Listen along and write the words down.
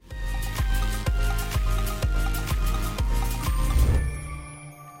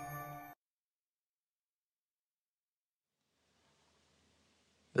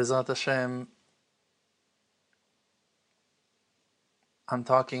B'ezrat Hashem, I'm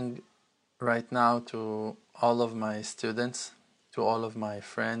talking right now to all of my students, to all of my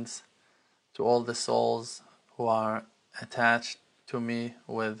friends, to all the souls who are attached to me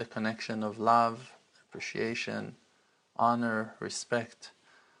with the connection of love, appreciation, honor, respect,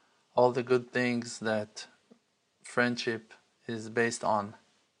 all the good things that friendship is based on.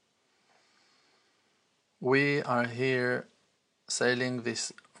 We are here sailing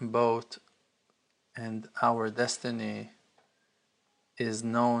this boat, and our destiny is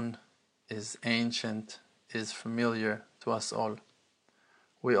known, is ancient, is familiar to us all.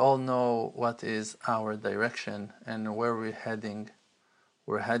 We all know what is our direction and where we're heading.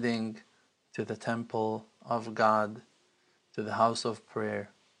 We're heading to the temple of God, to the house of prayer,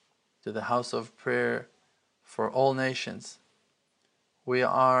 to the house of prayer for all nations. We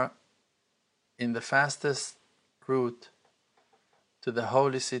are in the fastest route to the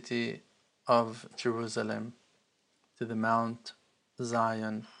holy city of Jerusalem, to the Mount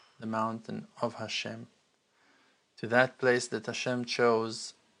Zion, the mountain of Hashem, to that place that Hashem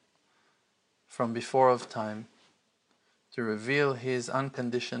chose from before of time to reveal His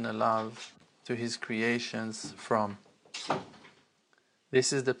unconditional love to His creations from.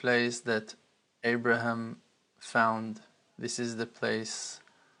 This is the place that Abraham found. This is the place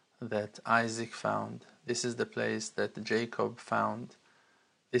that Isaac found. This is the place that Jacob found.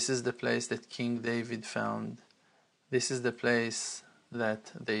 This is the place that King David found. This is the place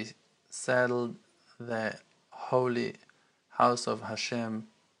that they settled the holy house of Hashem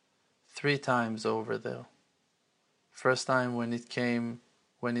 3 times over there. First time when it came,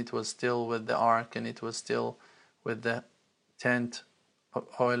 when it was still with the ark and it was still with the tent of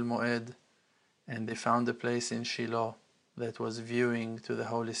Ohel Moed, and they found a place in Shiloh that was viewing to the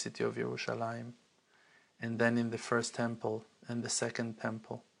holy city of Yerushalayim. And then in the first temple and the second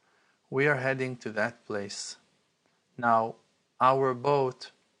temple. We are heading to that place. Now, our boat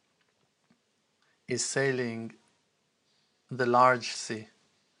is sailing the large sea,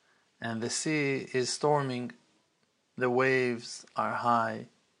 and the sea is storming. The waves are high,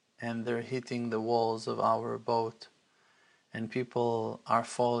 and they're hitting the walls of our boat, and people are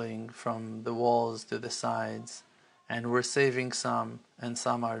falling from the walls to the sides, and we're saving some, and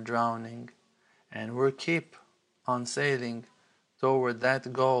some are drowning, and we keep on sailing toward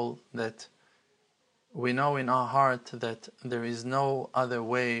that goal that we know in our heart that there is no other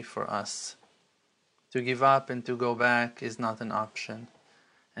way for us. To give up and to go back is not an option,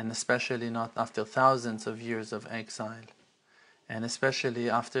 and especially not after thousands of years of exile, and especially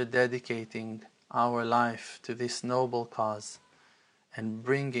after dedicating our life to this noble cause, and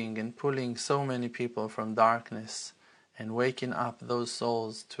bringing and pulling so many people from darkness, and waking up those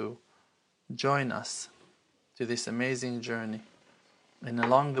souls to join us to this amazing journey. And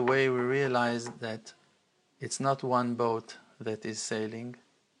along the way we realize that it's not one boat that is sailing.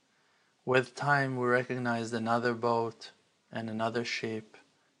 With time we recognized another boat and another ship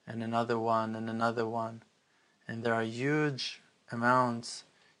and another one and another one. And there are huge amounts,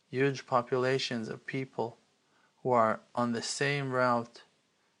 huge populations of people who are on the same route,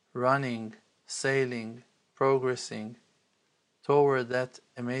 running, sailing, progressing toward that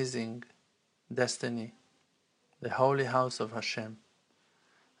amazing destiny, the holy house of Hashem.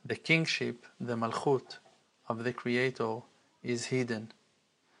 The kingship, the malchut of the Creator is hidden.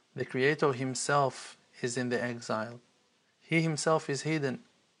 The Creator Himself is in the exile. He Himself is hidden.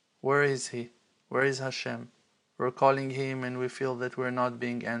 Where is He? Where is Hashem? We're calling Him and we feel that we're not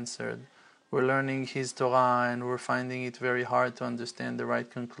being answered. We're learning His Torah and we're finding it very hard to understand the right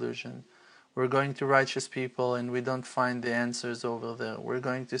conclusion. We're going to righteous people and we don't find the answers over there. We're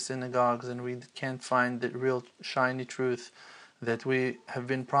going to synagogues and we can't find the real shiny truth that we have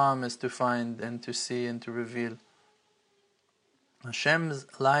been promised to find and to see and to reveal. Hashem's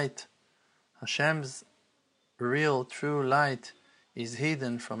light, Hashem's real, true light is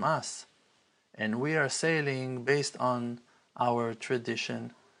hidden from us. And we are sailing based on our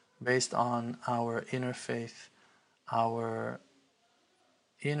tradition, based on our inner faith, our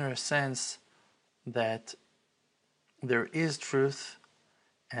inner sense that there is truth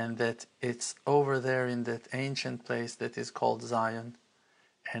and that it's over there in that ancient place that is called Zion.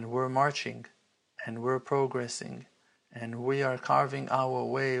 And we're marching and we're progressing and we are carving our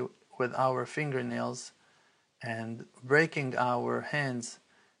way with our fingernails and breaking our hands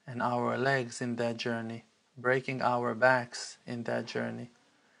and our legs in that journey, breaking our backs in that journey,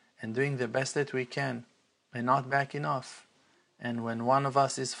 and doing the best that we can and not backing off. And when one of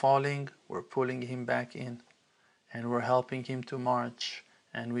us is falling, we're pulling him back in and we're helping him to march,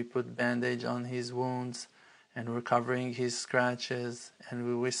 and we put bandage on his wounds and we're covering his scratches, and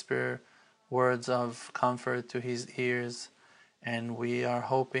we whisper words of comfort to his ears, and we are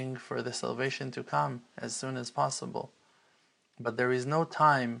hoping for the salvation to come as soon as possible. But there is no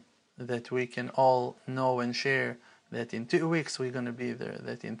time that we can all know and share that in 2 weeks we're going to be there,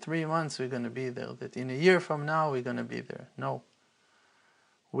 that in 3 months we're going to be there, that in a year from now we're going to be there. No.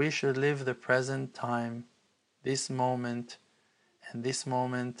 We should live the present time, this moment, and this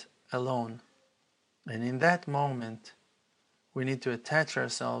moment alone. And in that moment, we need to attach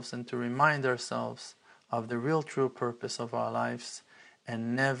ourselves and to remind ourselves of the real true purpose of our lives,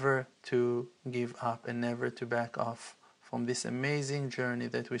 and never to give up and never to back off from this amazing journey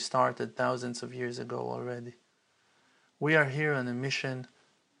that we started thousands of years ago already. We are here on a mission,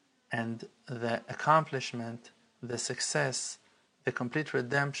 and the accomplishment, the success, the complete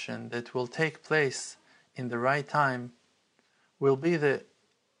redemption that will take place in the right time will be the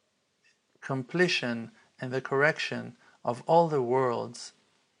completion and the correction of all the worlds,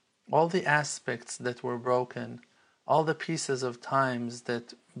 all the aspects that were broken, all the pieces of times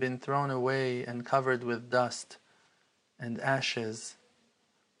that been thrown away and covered with dust and ashes.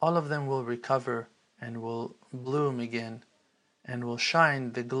 All of them will recover and will bloom again, and will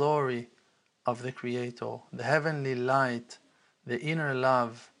shine the glory of the Creator, the heavenly light, the inner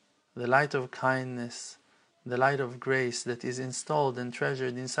love, the light of kindness, the light of grace that is installed and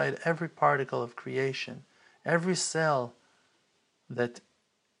treasured inside every particle of creation. Every cell that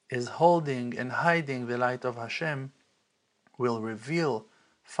is holding and hiding the light of Hashem will reveal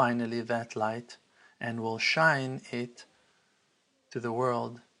finally that light and will shine it to the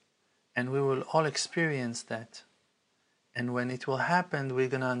world, and we will all experience that. And when it will happen, we're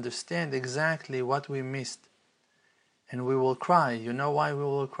going to understand exactly what we missed, and we will cry. You know why we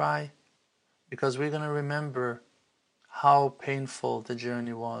will cry? Because we're going to remember how painful the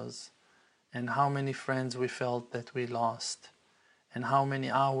journey was, and how many friends we felt that we lost, and how many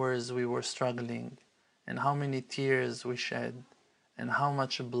hours we were struggling, and how many tears we shed, and how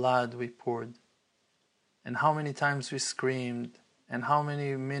much blood we poured, and how many times we screamed, and how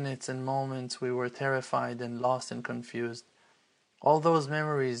many minutes and moments we were terrified and lost and confused. All those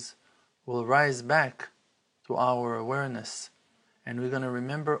memories will rise back to our awareness, and we're going to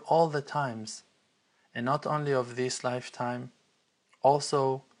remember all the times, and not only of this lifetime,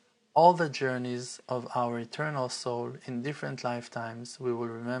 also all the journeys of our eternal soul in different lifetimes we will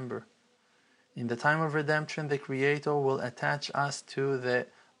remember. In the time of redemption, the Creator will attach us to the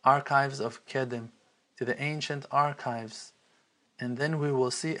archives of Kedem, to the ancient archives, and then we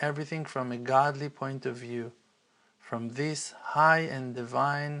will see everything from a godly point of view. From this high and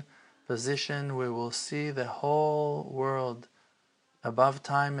divine position, we will see the whole world, above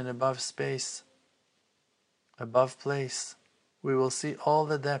time and above space, above place. We will see all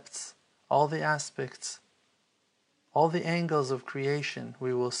the depths, all the aspects, all the angles of creation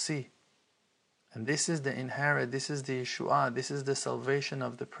we will see. And this is the inherit, this is the Yeshua, this is the salvation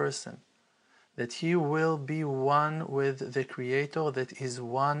of the person. That he will be one with the Creator that is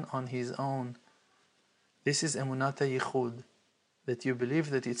one on his own. This is Emunat HaYichud, that you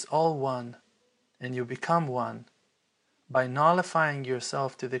believe that it's all one, and you become one by nullifying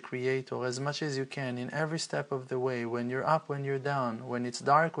yourself to the Creator as much as you can in every step of the way, when you're up, when you're down, when it's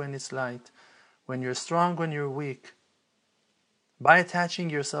dark, when it's light, when you're strong, when you're weak. By attaching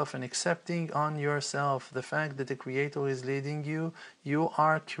yourself and accepting on yourself the fact that the Creator is leading you, you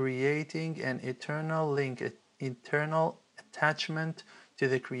are creating an eternal link, an eternal attachment to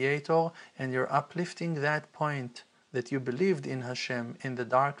the Creator, and you're uplifting that point that you believed in Hashem in the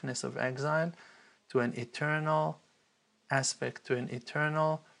darkness of exile to an eternal aspect, to an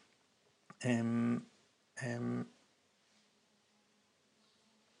eternal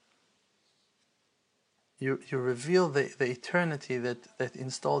You reveal the eternity that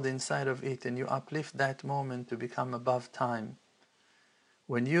installed inside of it, and you uplift that moment to become above time.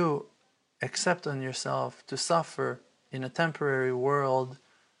 When you accept on yourself to suffer in a temporary world,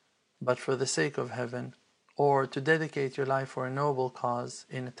 but for the sake of heaven, or to dedicate your life for a noble cause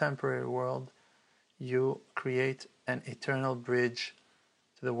in a temporary world, you create an eternal bridge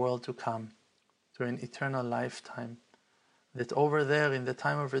to the world to come, to an eternal lifetime. That over there in the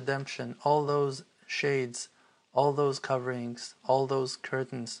time of redemption, all those shades, all those coverings, all those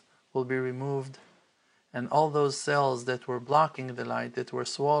curtains will be removed, and all those cells that were blocking the light, that were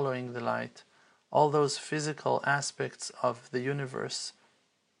swallowing the light, all those physical aspects of the universe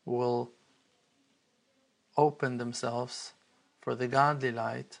will open themselves for the godly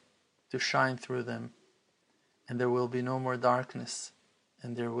light to shine through them, and there will be no more darkness,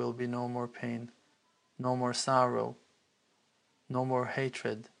 and there will be no more pain, no more sorrow, no more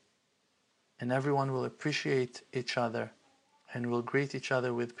hatred, and everyone will appreciate each other and will greet each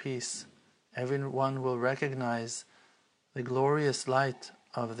other with peace. Everyone will recognize the glorious light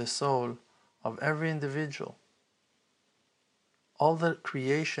of the soul of every individual. All the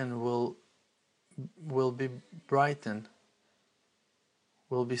creation will be brightened,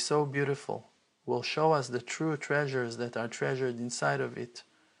 will be so beautiful, will show us the true treasures that are treasured inside of it.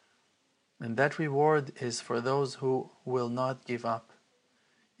 And that reward is for those who will not give up.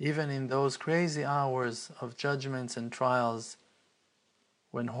 Even in those crazy hours of judgments and trials,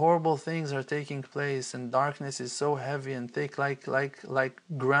 when horrible things are taking place and darkness is so heavy and thick like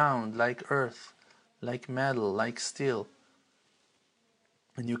ground, like earth, like metal, like steel,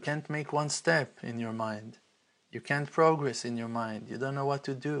 and you can't make one step in your mind, you can't progress in your mind, you don't know what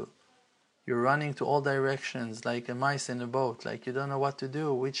to do, you're running to all directions like a mice in a boat, like you don't know what to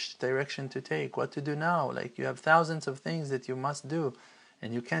do, which direction to take, what to do now, like you have thousands of things that you must do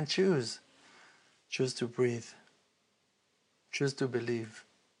and you can't choose. Choose to breathe. Choose to believe.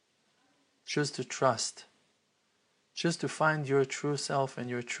 Choose to trust. Choose to find your true self and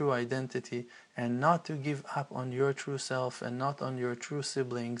your true identity, and not to give up on your true self and not on your true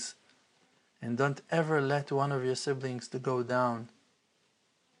siblings. And don't ever let one of your siblings to go down.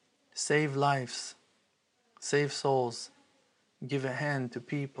 Save lives. Save souls. Give a hand to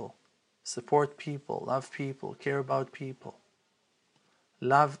people. Support people. Love people. Care about people.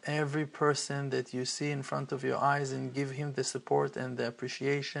 Love every person that you see in front of your eyes and give him the support and the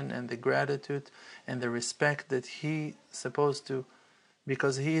appreciation and the gratitude and the respect that he's supposed to,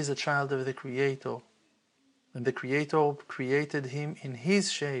 because he is a child of the Creator. And the Creator created him in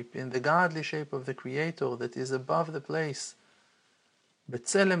his shape, in the godly shape of the Creator that is above the place.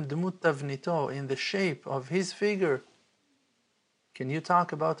 B'tselem dmut tavnito, in the shape of his figure. Can you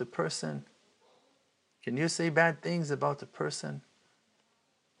talk about a person? Can you say bad things about a person?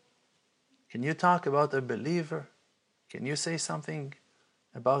 Can you talk about a believer? Can you say something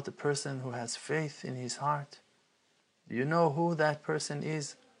about a person who has faith in his heart? Do you know who that person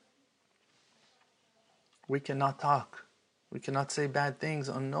is? We cannot talk. We cannot say bad things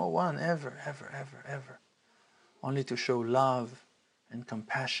on no one ever, ever, ever, ever. Only to show love and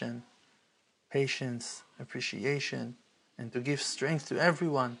compassion, patience, appreciation, and to give strength to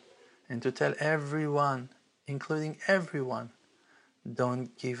everyone and to tell everyone, including everyone,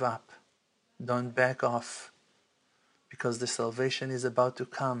 don't give up. Don't back off, because the salvation is about to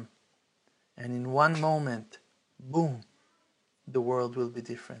come. And in one moment, boom, the world will be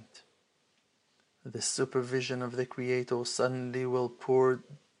different. The supervision of the Creator suddenly will pour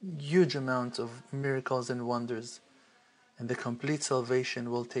huge amounts of miracles and wonders, and the complete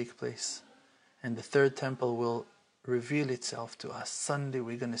salvation will take place. And the third temple will reveal itself to us. Suddenly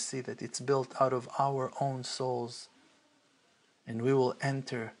we're going to see that it's built out of our own souls, and we will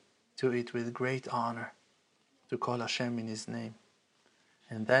enter to it with great honor, to call Hashem in His name.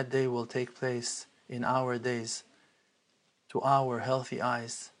 And that day will take place in our days, to our healthy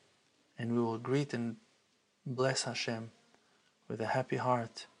eyes, and we will greet and bless Hashem with a happy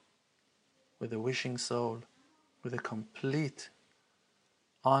heart, with a wishing soul, with a complete,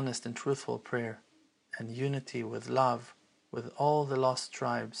 honest and truthful prayer, and unity with love, with all the lost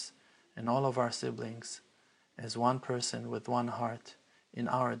tribes and all of our siblings, as one person with one heart, in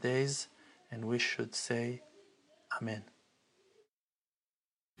our days, and we should say Amen.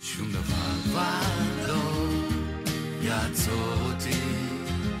 שום דבר כבר לא יעצור אותי